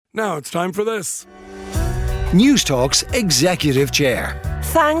Now it's time for this. News Talk's Executive Chair.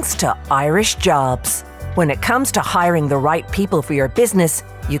 Thanks to Irish Jobs. When it comes to hiring the right people for your business,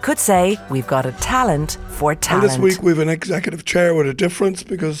 you could say we've got a talent for talent. And this week we've an Executive Chair with a difference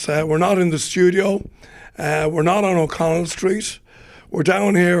because we're not in the studio. We're not on O'Connell Street. We're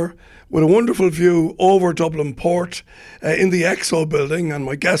down here with a wonderful view over Dublin Port in the EXO building. And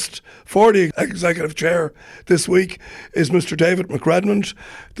my guest for the Executive Chair this week is Mr. David McRedmond,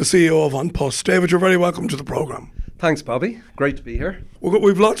 the CEO of An Post. David, you're very welcome to the programme. Thanks, Bobby. Great to be here.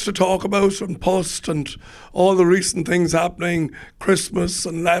 We've lots to talk about on Post and all the recent things happening, Christmas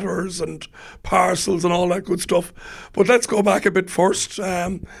and letters and parcels and all that good stuff. But let's go back a bit first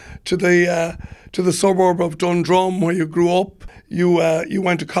to the suburb of Dundrum where you grew up. You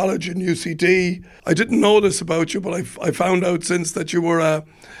went to college in UCD. I didn't know this about you, but I found out since that you were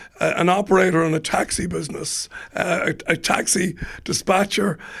an operator in a taxi business, a taxi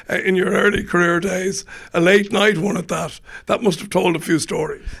dispatcher in your early career days, a late night one at that. That must have told a few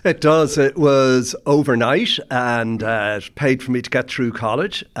stories. It does. It was overnight and it paid for me to get through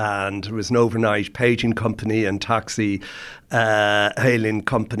college, and it was an overnight paging company and taxi hailing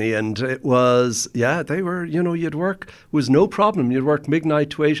company, and it was, they were, you'd work, it was no problem, you'd work midnight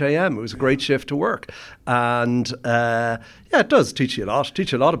to 8 a.m. It was a great shift to work, and it does teach you a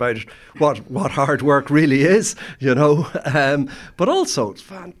lot about it, what hard work really is, but also it's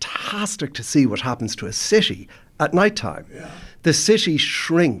fantastic to see what happens to a city at night time. The city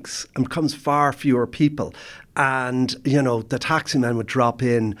shrinks and becomes far fewer people, and the taximen would drop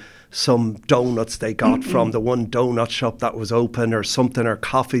in some donuts they got from the one donut shop that was open or something, or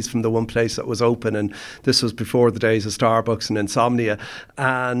coffees from the one place that was open, and this was before the days of Starbucks and insomnia,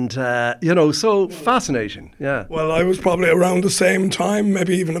 and so fascinating. Well, I was probably around the same time,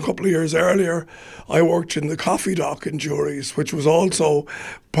 maybe even a couple of years earlier. I worked in the coffee dock in Juries, which was also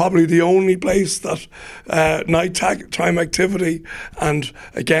probably the only place that night time activity, and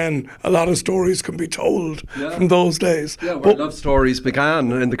again, a lot of stories can be told from those days. But love stories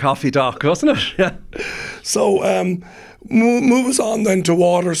began in the coffee dock, wasn't it? Yeah. So move us on then to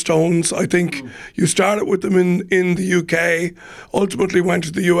Waterstones. I think you started with them in the UK, ultimately went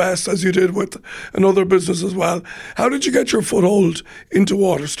to the US, as you did with another business as well. How did you get your foothold into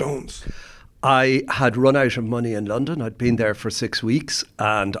Waterstones? I had run out of money in London. I'd been there for 6 weeks,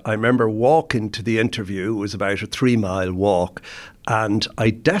 and I remember walking to the interview. It was about a 3-mile walk, and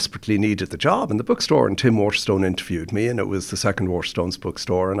I desperately needed the job in the bookstore, and Tim Waterstone interviewed me, and it was the second Waterstones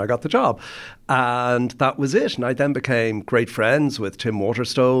bookstore, and I got the job. And that was it. And I then became great friends with Tim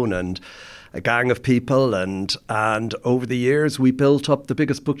Waterstone and a gang of people, and over the years we built up the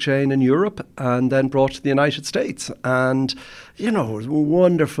biggest book chain in Europe and then brought to the United States. And, it was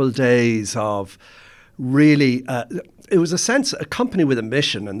wonderful days of really, it was a company with a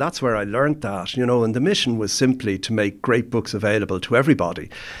mission, and that's where I learned that, and the mission was simply to make great books available to everybody,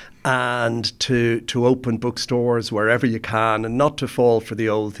 and to open bookstores wherever you can, and not to fall for the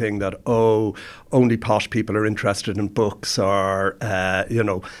old thing that, only posh people are interested in books, or,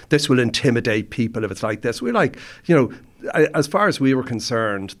 this will intimidate people if it's like this. We're like, as far as we were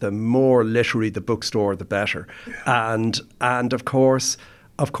concerned, the more literary the bookstore, the better. And of course,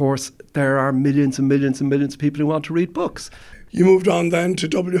 there are millions and millions and millions of people who want to read books. You moved on then to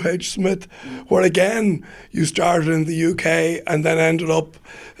WH Smith, where again you started in the UK and then ended up,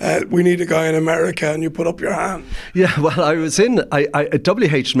 we need a guy in America, and you put up your hand. Yeah, well, I was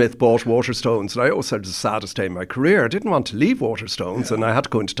WH Smith bought Waterstones, and I always said it was the saddest day of my career. I didn't want to leave Waterstones, and I had to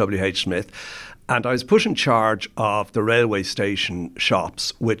go into WH Smith. And I was put in charge of the railway station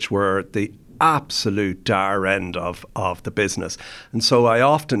shops, which were the absolute dire end of the business. And so I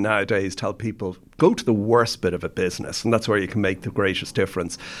often nowadays tell people, go to the worst bit of a business, and that's where you can make the greatest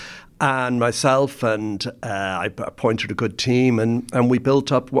difference. And myself and I appointed a good team, and we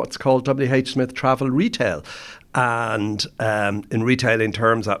built up what's called WH Smith Travel Retail. And in retailing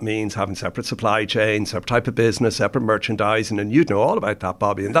terms, that means having separate supply chains, separate type of business, separate merchandising, and you'd know all about that,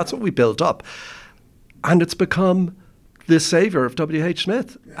 Bobby. And that's what we built up. And it's become the saviour of WH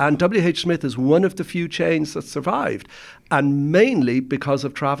Smith. And WH Smith is one of the few chains that survived, and mainly because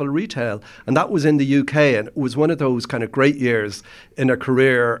of travel retail. And that was in the UK, and it was one of those kind of great years in a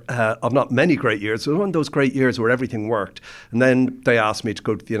career of not many great years. It was one of those great years where everything worked. And then they asked me to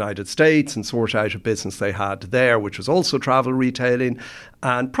go to the United States and sort out a business they had there, which was also travel retailing,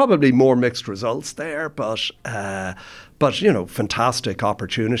 and probably more mixed results there, but fantastic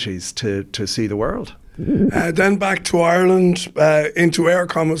opportunities to see the world. Then back to Ireland, into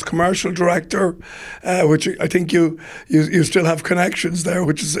Aircom as commercial director, which I think you still have connections there,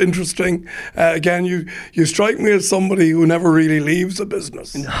 which is interesting. Again, you strike me as somebody who never really leaves a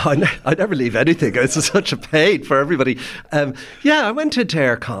business. No, I never leave anything. It's such a pain for everybody. I went into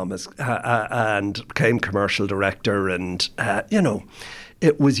Aircom and became commercial director, and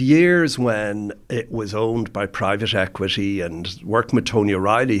it was years when it was owned by private equity, and working with Tony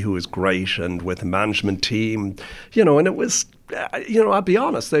O'Reilly, who was great, and with the management team, and it was, I'll be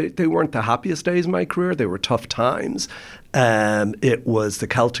honest, they weren't the happiest days of my career. They were tough times. It was the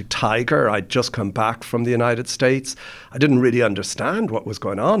Celtic Tiger. I'd just come back from the United States. I didn't really understand what was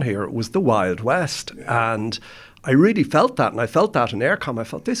going on here. It was the Wild West. Yeah. And I really felt that, and I felt that in Aircom. I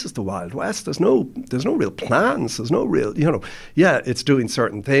felt this is the Wild West. There's no real plans. There's no real, it's doing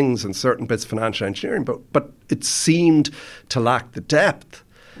certain things and certain bits of financial engineering, but it seemed to lack the depth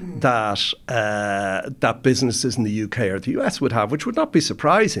that businesses in the UK or the US would have, which would not be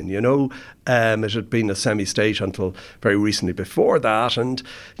surprising. It had been a semi-state until very recently before that, and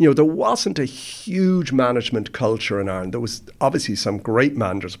there wasn't a huge management culture in Ireland. There was obviously some great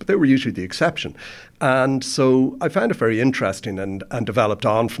managers, but they were usually the exception. And so I found it very interesting and developed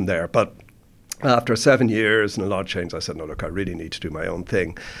on from there. But after 7 years and a lot of change, I said, no, look, I really need to do my own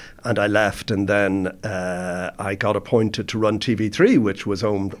thing. And I left, and then I got appointed to run TV3, which was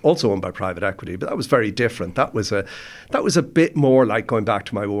also owned by private equity. But that was very different. That was a bit more like going back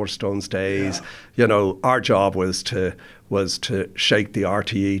to my Waterstones days. Yeah. Our job was to shake the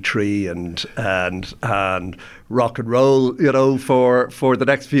RTE tree and rock and roll, for the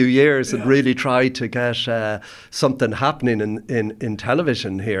next few years, and really try to get something happening in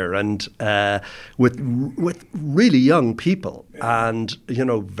television here, and with really young people, and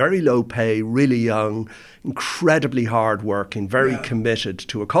very low pay, really young, incredibly hardworking, very committed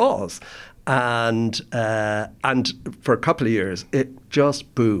to a cause. And for a couple of years, it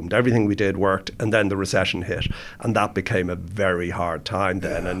just boomed. Everything we did worked, and then the recession hit, and that became a very hard time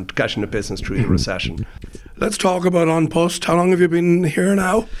then, and getting a business through the recession. Let's talk about An Post. How long have you been here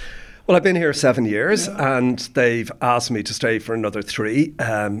now? Well, I've been here 7 years, and they've asked me to stay for another 3.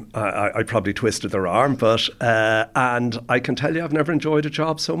 I probably twisted their arm, but and I can tell you, I've never enjoyed a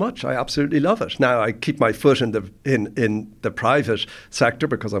job so much. I absolutely love it. Now, I keep my foot in the private sector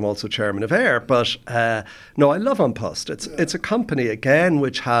because I'm also chairman of AIR, but no, I love An Post. It's a company again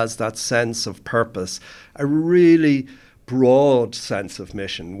which has that sense of purpose, a really broad sense of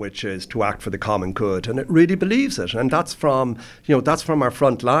mission, which is to act for the common good, and it really believes it. And that's from our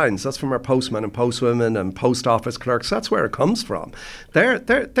front lines. That's from our postmen and postwomen and post office clerks. That's where it comes from. They're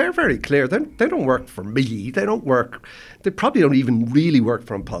very clear. They don't work for me. They probably don't even really work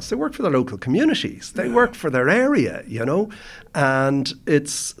for An Post. They work for their local communities. They work for their area, and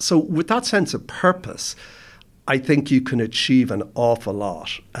it's so with that sense of purpose, I think you can achieve an awful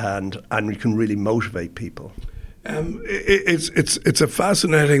lot, and you can really motivate people. It's a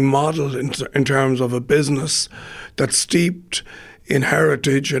fascinating model in terms of a business that's steeped in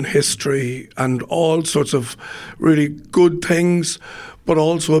heritage and history and all sorts of really good things, but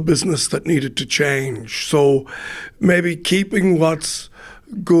also a business that needed to change. So maybe keeping what's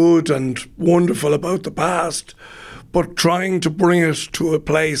good and wonderful about the past, but trying to bring it to a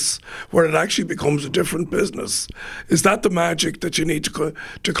place where it actually becomes a different business. Is that the magic that you need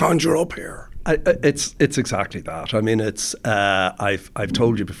to conjure up here? It's exactly that. I mean, it's I've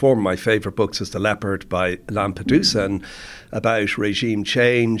told you before, my favourite books is The Leopard by Lampedusa, and about regime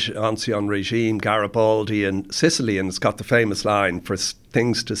change, ancien regime, Garibaldi and Sicily, and it's got the famous line, for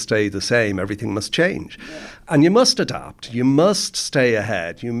things to stay the same, everything must change. Yeah. And you must adapt, you must stay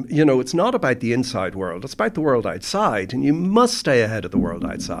ahead. You know, it's not about the inside world, it's about the world outside, and you must stay ahead of the world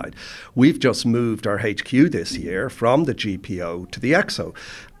outside. We've just moved our HQ this year from the GPO to the EXO.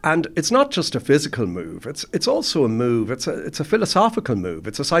 And it's not just a physical move, it's also a move, it's a philosophical move,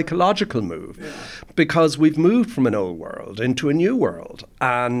 it's a psychological move, because we've moved from an old world into a new world.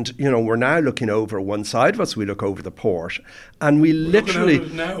 And, you know, we're now looking over one side of us, we look over the port, and we're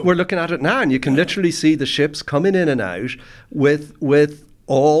looking at it now, and you can literally see the ships coming in and out with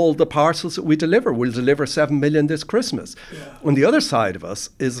all the parcels that we deliver. We'll deliver 7 million this Christmas. Yeah. On the other side of us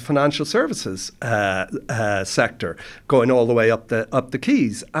is the financial services sector, going all the way up the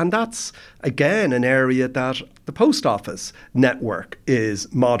quays. And that's, again, an area that the post office network is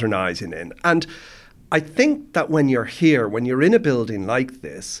modernising in. And I think that when you're here, when you're in a building like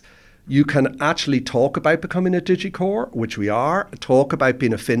this, you can actually talk about becoming a Digicore, which we are, talk about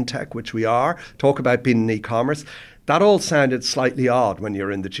being a fintech, which we are, talk about being in e-commerce. that all sounded slightly odd when you're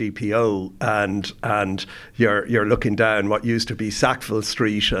in the GPO and you're looking down what used to be Sackville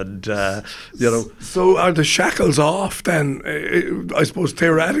Street and, So are the shackles off then, I suppose,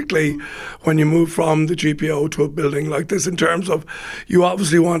 theoretically, when you move from the GPO to a building like this, in terms of you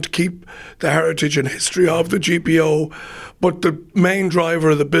obviously want to keep the heritage and history of the GPO, but the main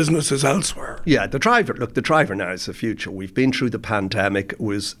driver of the business is elsewhere. Yeah, the driver now is the future. We've been through the pandemic. It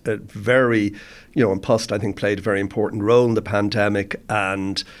was a very, and Pust, I think, played a very important role in the pandemic,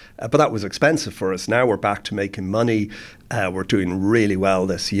 but that was expensive for us. Now we're back to making money. We're doing really well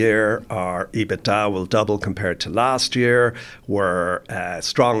this year. Our EBITDA will double compared to last year. We're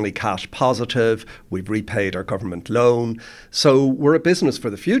strongly cash positive. We've repaid our government loan. So we're a business for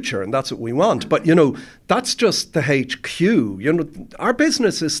the future, and that's what we want. But, that's just the HQ. Our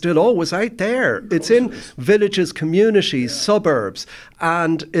business is still always out there. It's in villages, communities, suburbs,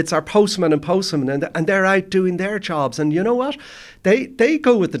 and it's our postmen and postwomen, and they're out doing their jobs. And you know what? They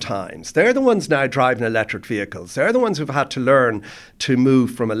go with the times. They're the ones now driving electric vehicles. They're the ones who've had to learn to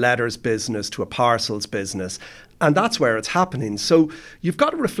move from a letters business to a parcels business. And that's where it's happening. So you've got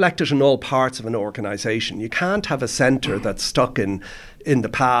to reflect it in all parts of an organisation. You can't have a centre that's stuck in the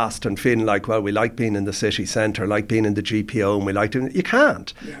past and feeling like, well, we like being in the city centre, like being in the GPO, and we like doing it. You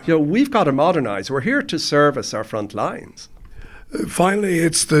can't. Yeah. We've got to modernise. We're here to service our front lines. Finally,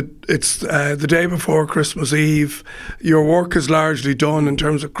 it's the day before Christmas Eve. Your work is largely done in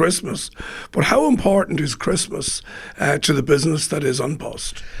terms of Christmas, but how important is Christmas to the business that is An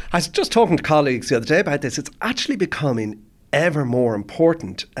Post? I was just talking to colleagues the other day about this. It's actually becoming ever more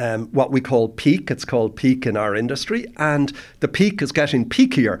important. What we call peak, it's called peak in our industry, and the peak is getting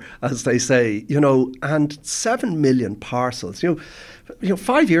peakier, as they say. And 7 million parcels.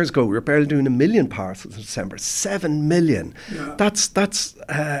 5 years ago, we were barely doing 1 million parcels in December. 7 million. Yeah. That's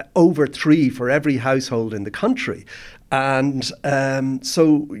over 3 for every household in the country. And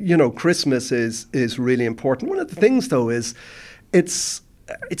so Christmas is really important. One of the things, though, is it's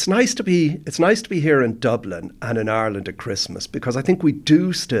nice to be here in Dublin and in Ireland at Christmas, because I think we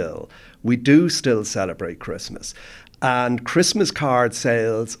do still celebrate Christmas. And Christmas card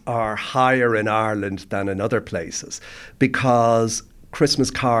sales are higher in Ireland than in other places, because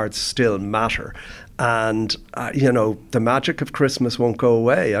Christmas cards still matter. And, the magic of Christmas won't go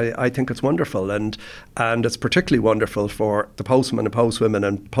away. I think it's wonderful. And it's particularly wonderful for the postmen and postwomen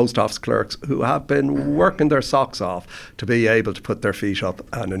and post office clerks who have been working their socks off to be able to put their feet up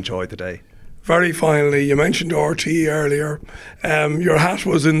and enjoy the day. Very finally, you mentioned RTE earlier. Your hat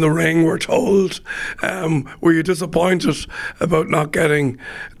was in the ring, we're told. Were you disappointed about not getting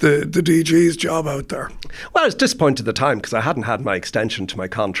the DG's job out there? Well, I was disappointed at the time because I hadn't had my extension to my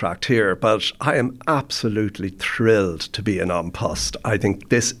contract here, but I am absolutely thrilled to be in An Post. I think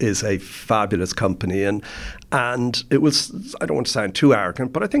this is a fabulous company, and it was, I don't want to sound too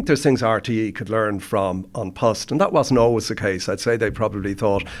arrogant, but I think there's things RTE could learn from An Post, and that wasn't always the case. I'd say they probably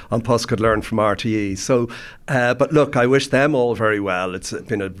thought An Post could learn from RTE. So, but look, I wish them all very well. It's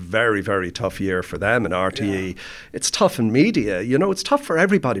been a very, very tough year for them in RTE. Yeah. It's tough in media, it's tough for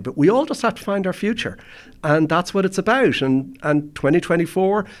everybody, but we all just have to find our future. And that's what it's about. And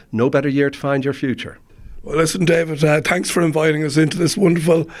 2024, no better year to find your future. Well, listen, David, thanks for inviting us into this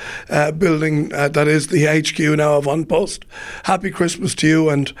wonderful building that is the HQ now of An Post. Happy Christmas to you,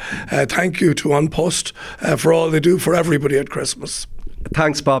 and thank you to An Post for all they do for everybody at Christmas.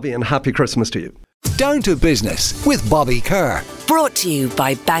 Thanks, Bobby, and happy Christmas to you. Down to Business with Bobby Kerr. Brought to you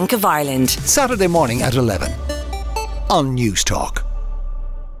by Bank of Ireland. Saturday morning at 11 on News Talk.